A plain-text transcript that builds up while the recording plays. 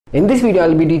In this video,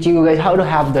 I'll be teaching you guys how to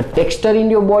have the texture in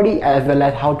your body as well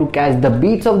as how to catch the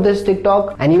beats of this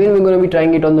TikTok, and even we're going to be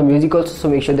trying it on the music also, so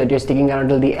make sure that you're sticking around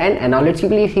till the end. And now let's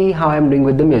quickly see how I'm doing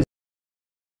with the music.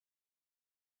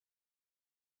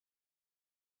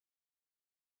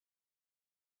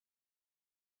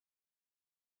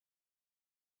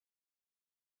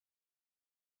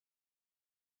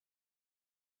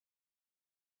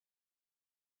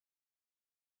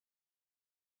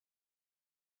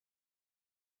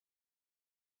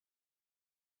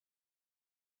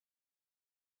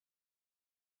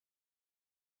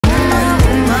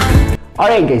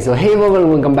 Alright guys, so hey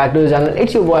welcome back to the channel.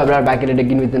 It's your boy Abraar back at it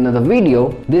again with another video.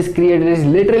 This creator is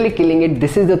literally killing it.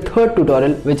 This is the third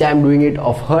tutorial which I am doing it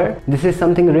of her. This is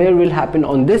something rare will happen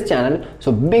on this channel,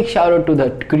 so big shout out to the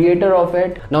creator of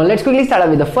it. Now let's quickly start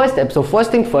with the first step. So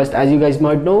first thing first, as you guys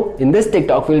might know, in this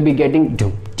TikTok we'll be getting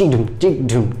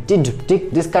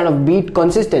this kind of beat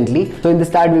consistently. So in the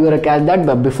start we're gonna catch that,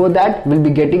 but before that we'll be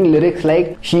getting lyrics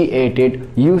like she ate it,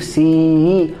 you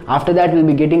see. After that we'll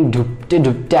be getting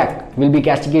tack. We'll be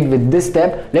catching it with this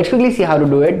step. Let's quickly see how to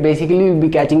do it. Basically we'll be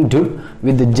catching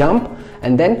with the jump,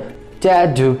 and then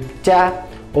cha.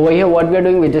 Over here what we are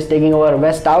doing, we're just taking our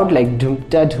vest out like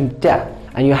cha,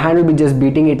 and your hand will be just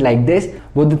beating it like this.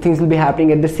 Both the things will be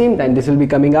happening at the same time. This will be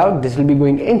coming out, this will be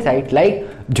going inside like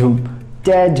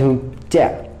cha.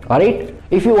 Alright,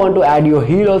 if you want to add your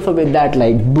heel also with that,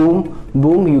 like boom,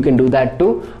 you can do that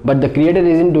too, but the creator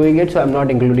isn't doing it, so I'm not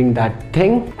including that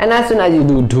thing. And as soon as you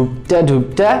do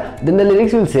then the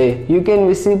lyrics will say you can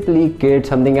reciprocate,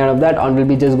 something out of that, on will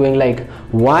be just going like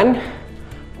 1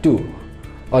 2.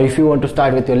 Or if you want to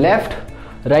start with your left,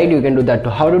 right, you can do that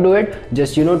too. How to do it?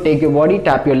 Just take your body,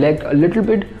 tap your leg a little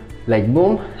bit like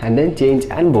boom, and then change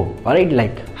and boom. Alright,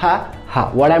 like ha.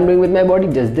 What I'm doing with my body,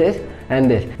 just this and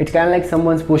this. It's kind of like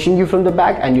someone's pushing you from the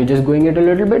back and you're just going it a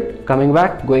little bit, coming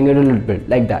back, going it a little bit,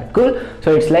 like that. Cool.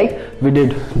 So it's like we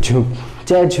did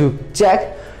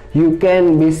check. You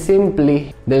can be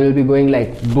simply, then we'll be going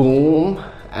like boom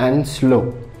and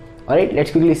slow. Alright,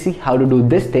 let's quickly see how to do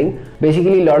this thing.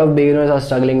 Basically a lot of beginners are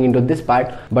struggling into this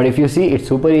part, but if you see, it's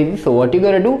super easy. So what you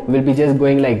gotta do will be just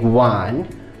going like 1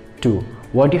 2.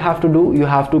 What you have to do, you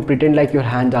have to pretend like your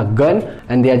hands are gun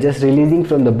and they are just releasing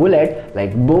from the bullet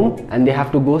like boom, and they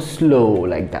have to go slow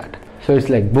like that. So it's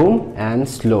like boom and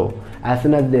slow. As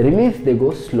soon as they release, they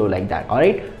go slow like that.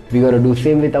 Alright, we gotta do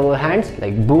same with our hands,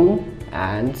 like boom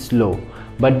and slow,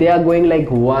 but they are going like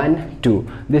 1 2.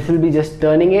 This will be just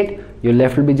turning it, your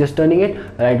left will be just turning it,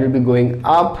 right will be going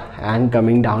up and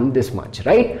coming down this much,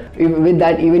 right? With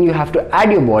that, even you have to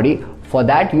add your body. For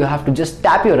that, you have to just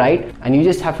tap your right, and you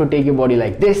just have to take your body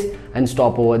like this and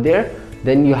stop over there.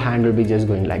 Then your hand will be just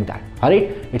going like that.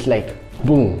 Alright, it's like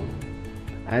boom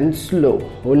and slow.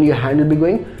 Only your hand will be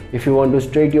going. If you want to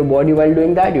straight your body while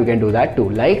doing that, you can do that too,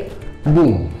 like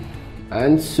boom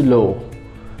and slow.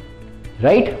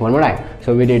 Right, one more time.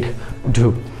 So we did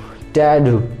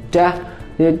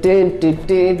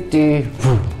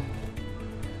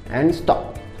and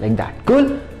stop like that.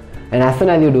 Cool. And as soon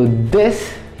as you do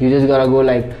this, you just gotta go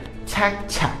like chack.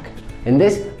 In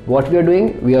this, what we are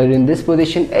doing, we are in this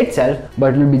position itself,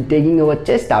 but we'll be taking our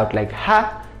chest out like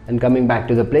ha and coming back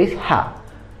to the place ha.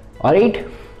 Alright,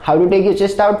 how to take your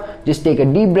chest out? Just take a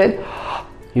deep breath,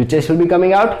 your chest will be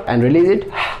coming out, and release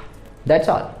it. That's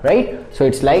all, right? So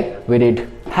it's like we did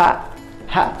ha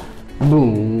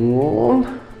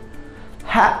boom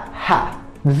ha.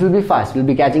 This will be fast, we'll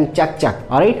be catching chuck.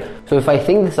 Alright, so if I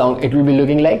sing the song, it will be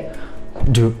looking like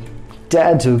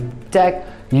tack.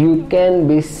 You can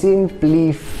be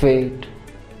simply fit,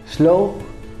 slow,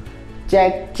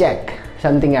 check,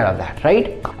 something out of that,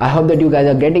 right? I hope that you guys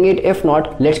are getting it. If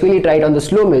not, let's quickly try it on the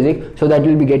slow music so that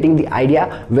you'll be getting the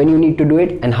idea when you need to do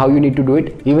it and how you need to do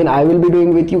it. Even I will be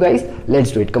doing with you guys.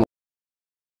 Let's do it, come on.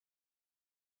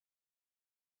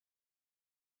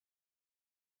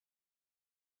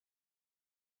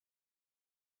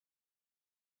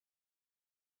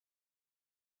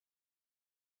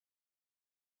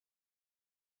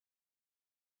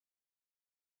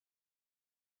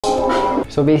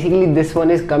 So basically this one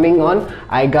is coming on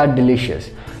I Got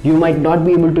Delicious. You might not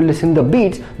be able to listen the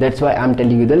beats, that's why I'm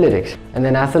telling you the lyrics. And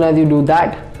then as soon as you do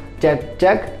that,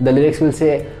 check, the lyrics will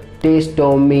say taste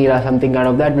of me or something out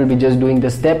of that. We'll be just doing the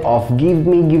step of give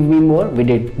me more. We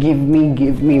did give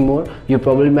me more. You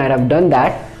probably might have done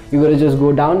that. You gotta just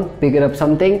go down, pick it up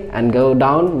something, and go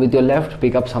down with your left,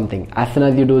 pick up something. As soon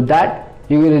as you do that,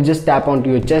 you're gonna just tap onto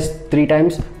your chest 3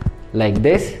 times like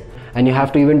this, and you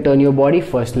have to even turn your body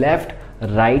first left,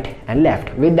 right and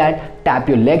left. With that, tap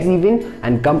your legs even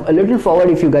and come a little forward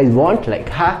if you guys want, like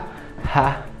ha.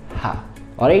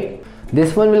 Alright,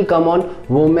 This one will come on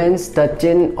woman's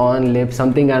touching on lips,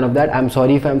 something kind of that. I'm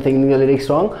sorry if I'm singing the lyrics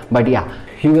wrong, but yeah,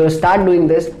 you're gonna start doing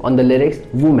this on the lyrics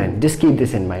woman. Just keep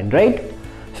this in mind, right?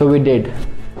 So we did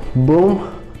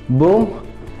boom, boom,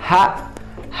 ha,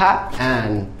 ha,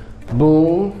 and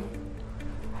boom,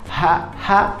 ha,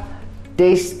 ha,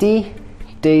 tasty,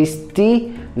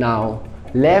 tasty. Now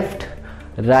left,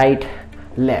 right,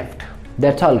 left.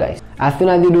 That's all, guys. As soon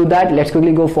as you do that, let's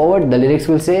quickly go forward. The lyrics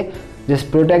will say,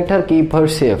 just protect her, keep her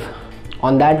safe.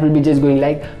 On that we'll be just going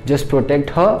like, just protect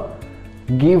her,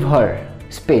 give her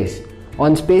space.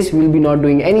 On space we'll be not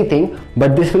doing anything,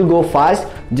 but this will go fast.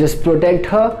 Just protect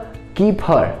her, keep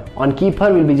her. On keep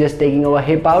her we'll be just taking our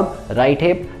hip out, right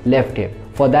hip, left hip.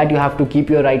 For that you have to keep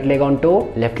your right leg on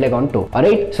toe, left leg on toe.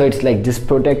 Alright, so it's like just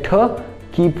protect her,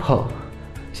 keep her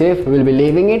safe. We'll be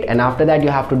leaving it, and after that you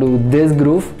have to do this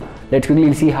groove. Let's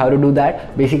quickly see how to do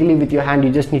that. Basically with your hand you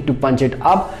just need to punch it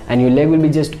up, and your leg will be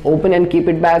just open and keep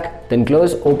it back, then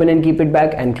close, open and keep it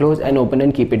back, and close and open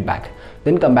and keep it back.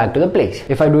 Then come back to the place.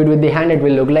 If I do it with the hand, it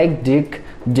will look like dig,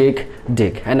 dig,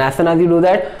 dig. And as soon as you do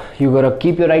that, you gotta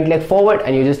keep your right leg forward,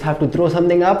 and you just have to throw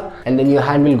something up, and then your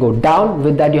hand will go down.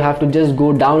 With that you have to just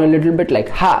go down a little bit, like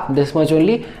ha, this much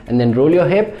only, and then roll your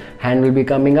hip. Hand will be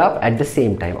coming up at the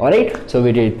same time. Alright, so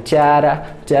we did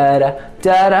chara, chara,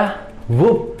 chara,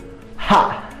 whoop,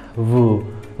 ha, woo,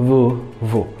 woo,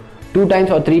 woo. 2 times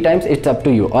or 3 times, it's up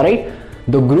to you. Alright,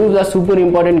 the grooves are super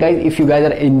important, guys. If you guys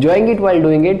are enjoying it while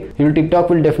doing it, your TikTok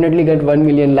will definitely get 1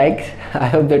 million likes. I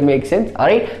hope that makes sense.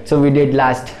 Alright, so we did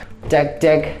last check,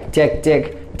 check, check,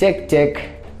 check, check, check.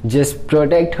 Just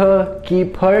protect her,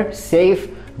 keep her safe,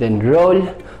 then roll,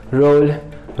 roll,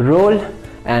 roll,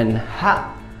 and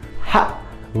ha, ha,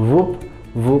 whoop,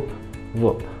 whoop,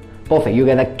 whoop. Perfect, you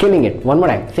guys are killing it. One more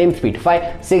time, same speed.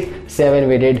 5, 6, 7,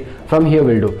 we did. From here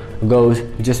we'll do goes,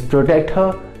 just protect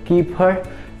her, keep her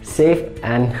safe,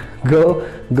 and go,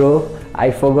 go.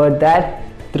 I forgot that.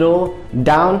 Throw,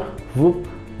 down, whoop,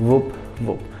 whoop,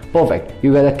 whoop. Perfect,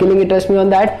 you guys are killing it, trust me on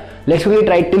that. Let's quickly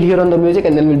try till here on the music,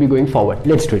 and then we'll be going forward.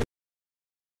 Let's do it.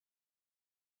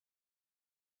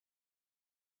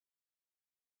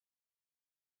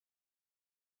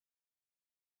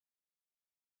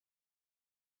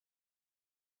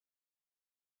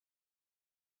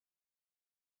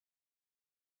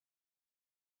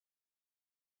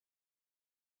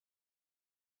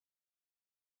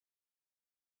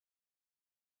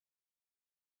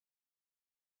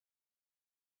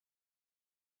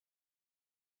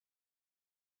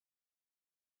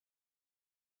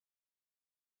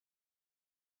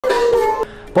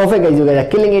 Perfect, guys, you guys are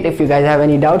killing it. If you guys have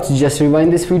any doubts, just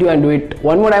rewind this video and do it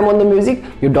one more time on the music.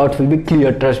 Your doubts will be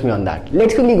clear, trust me on that.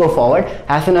 Let's quickly go forward.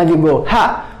 As soon as you go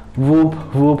ha, whoop,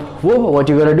 whoop, whoop, what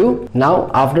you gotta do now,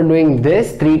 after doing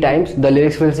this 3 times, the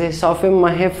lyrics will say soften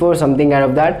my hip or something kind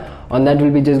of that. On that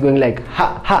we'll be just going like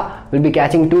ha, ha. We'll be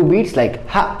catching 2 beats like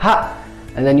ha, ha,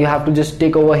 and then you have to just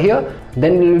take over here.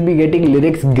 Then we will be getting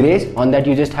lyrics grace. On that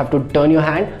you just have to turn your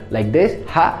hand like this,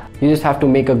 ha. You just have to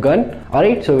make a gun.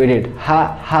 Alright, so we did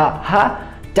ha, ha,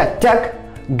 ha, chuck, chuck,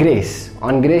 grace.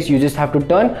 On grace you just have to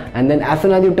turn, and then as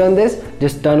soon as you turn this,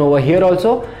 just turn over here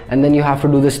also, and then you have to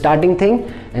do the starting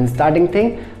thing and starting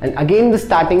thing, and again the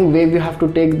starting wave you have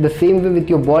to take the same way with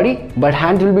your body, but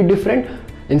hands will be different.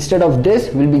 Instead of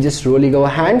this, we'll be just rolling our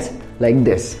hands like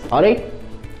this. Alright,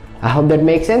 I hope that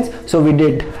makes sense. So we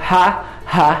did ha,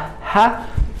 ha, ha,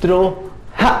 throw,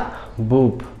 ha,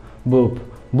 boop, boop,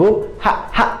 boop, ha,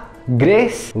 ha,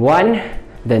 grace, 1,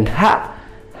 then ha,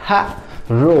 ha,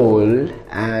 roll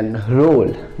and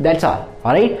roll. That's all.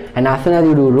 Alright, and as soon as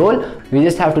you do roll, we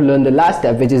just have to learn the last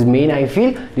step, which is main. I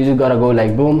feel you just gotta go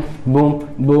like boom,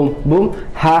 boom, boom, boom,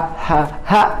 ha, ha,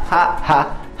 ha, ha,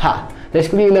 ha, ha. Let's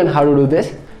quickly learn how to do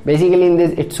this. Basically in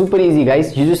this, it's super easy,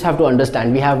 guys. You just have to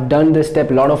understand, we have done this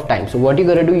step a lot of times. So what you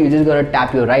gotta do, you just gotta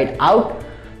tap your right out.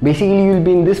 Basically you will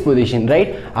be in this position,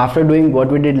 right? After doing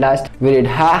what we did last, we did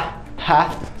ha,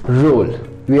 ha, roll.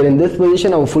 We are in this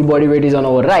position, our full body weight is on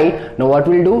our right. Now what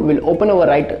we'll do, we'll open our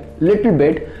right little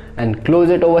bit and close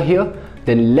it over here,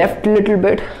 then left little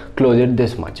bit, close it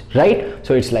this much, right?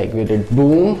 So it's like we did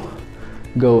boom,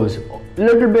 goes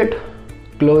little bit,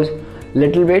 close,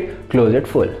 little bit, close it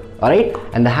full. Alright,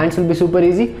 and the hands will be super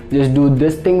easy. Just do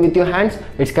this thing with your hands.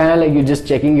 It's kind of like you're just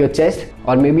checking your chest,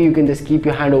 or maybe you can just keep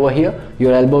your hand over here.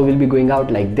 Your elbow will be going out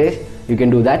like this. You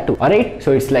can do that too. Alright,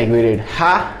 so it's like we did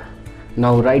ha.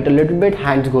 Now right a little bit,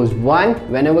 hands goes 1.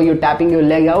 Whenever you're tapping your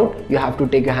leg out, you have to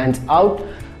take your hands out,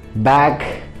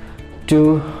 back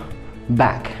to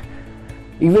back.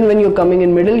 Even when you're coming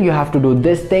in middle, you have to do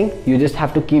this thing. You just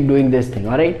have to keep doing this thing.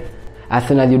 Alright, As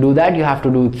soon as you do that, you have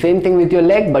to do the same thing with your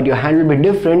leg, but your hand will be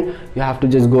different. You have to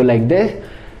just go like this.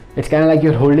 It's kind of like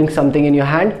you're holding something in your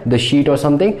hand, the sheet or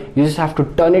something. You just have to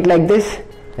turn it like this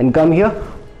and come here,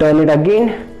 turn it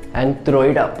again and throw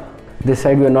it up. This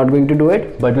side we are not going to do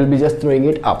it, but we'll be just throwing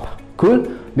it up. Cool?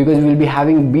 Because we'll be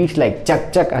having beats like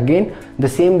chuck chuck again, the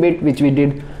same beat which we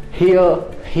did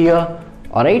here,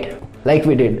 alright? Like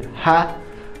we did ha,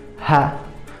 ha,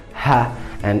 ha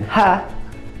and ha.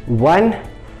 1,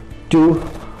 2,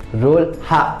 roll,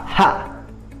 ha, ha.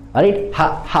 Alright?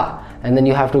 Ha, ha. And then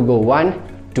you have to go 1,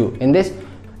 2. In this,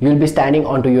 you'll be standing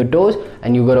onto your toes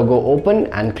and you gotta go open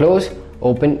and close,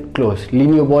 open, close.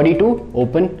 Lean your body to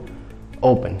open,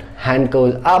 open. Hand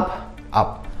goes up,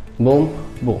 up. Boom,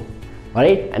 boom.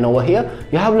 Alright, and over here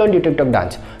you have learned your TikTok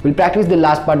dance. We'll practice the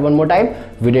last part one more time.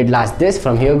 We did last this.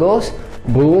 From here goes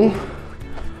boom.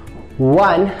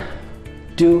 1,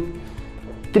 2,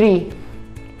 3,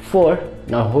 4.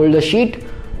 Now hold the sheet.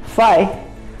 5,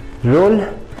 roll.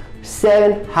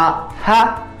 7, ha,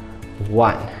 ha.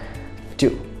 1,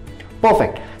 2.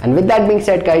 Perfect. And with that being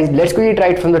said, guys, let's quickly try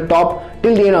it from the top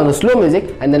till the end on the slow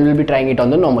music, and then we'll be trying it on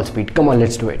the normal speed. Come on,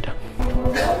 let's do it.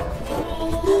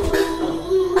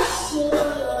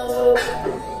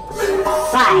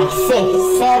 5,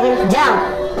 6, 7,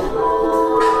 jump.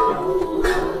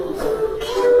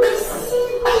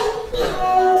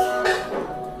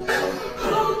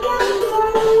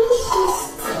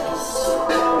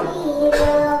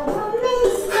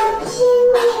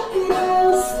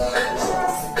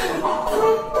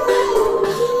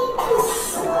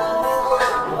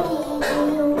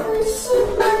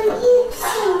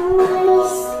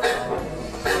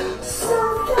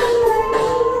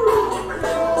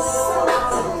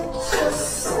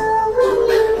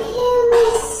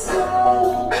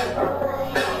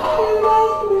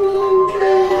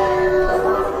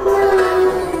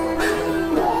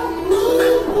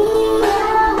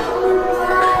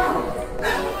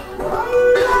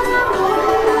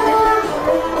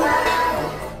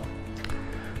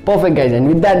 Perfect, guys, and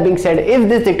with that being said, if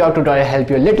this TikTok tutorial helped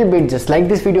you a little bit, just like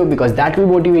this video, because that will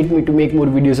motivate me to make more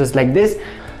videos just like this.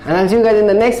 And I'll see you guys in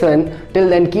the next one. Till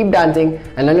then, keep dancing,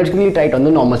 and now let's quickly try it on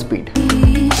the normal speed.